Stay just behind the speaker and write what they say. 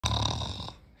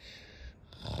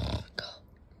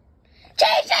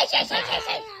Why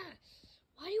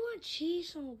do you want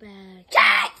cheese so bad?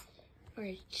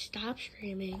 Alright, stop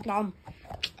screaming.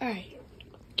 Alright,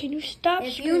 can you stop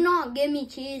If screaming? you not give me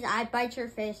cheese, I bite your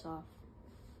face off.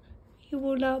 You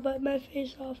will not bite my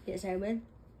face off. Yes, I will.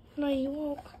 No, you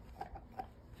won't.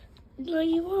 No,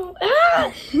 you won't.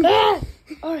 Ah! Ah!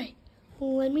 Alright,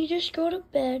 let me just go to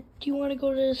bed. Do you want to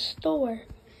go to the store?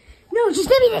 No, just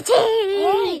give me the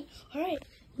cheese. Alright.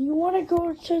 You want to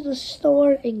go to the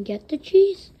store and get the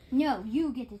cheese? No,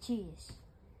 you get the cheese.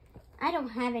 I don't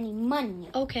have any money.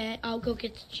 Okay, I'll go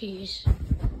get the cheese. I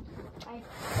don't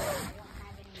have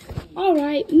any money.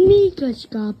 Alright, Mika's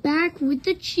got back with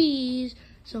the cheese.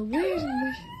 So where's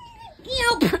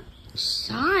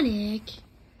Sonic?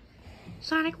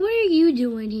 Sonic, what are you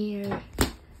doing here?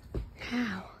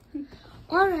 How?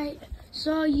 Alright,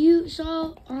 so you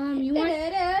want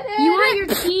your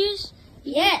cheese?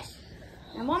 Yes.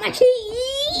 I want my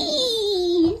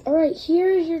cheese. Alright,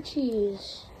 here's your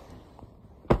cheese.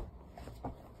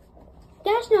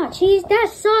 That's not cheese,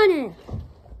 that's Sonic.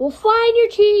 Well, find your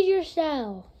cheese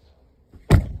yourself.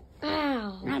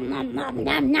 Ow. Nom, nom, nom,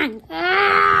 nom, nom.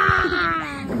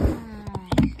 Ah!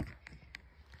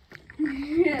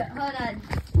 Hold on.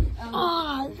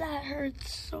 Oh, that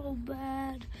hurts so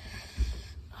bad.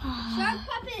 Shark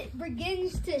Puppet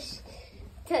begins to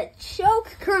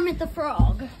choke Kermit the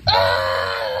Frog.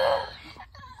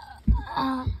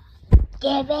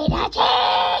 Give me the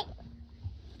cheese!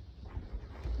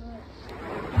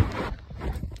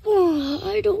 Oh,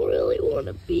 I don't really want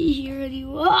to be here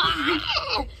anymore.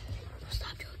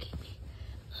 Stop choking me.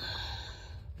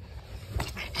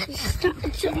 Stop.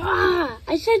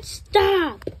 I said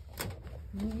stop.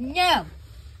 No,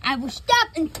 I will stop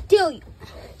until you.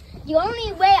 The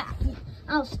only way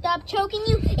I'll stop choking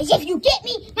you is if you get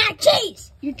me my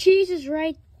cheese. Your cheese is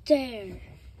right there.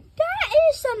 That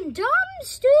is some dumb,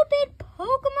 stupid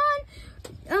Pokemon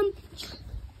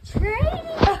trading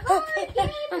card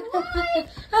game.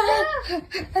 What?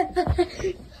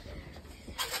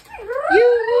 You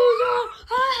loser!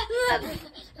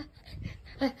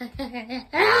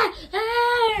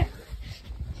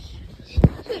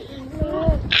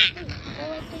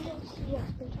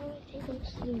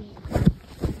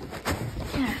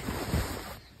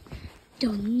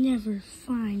 They'll never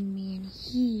find me in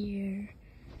here.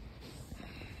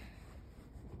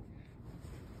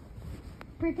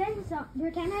 Pretend I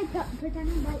bite.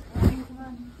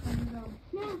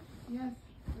 No. Yes.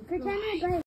 Pretend I bite.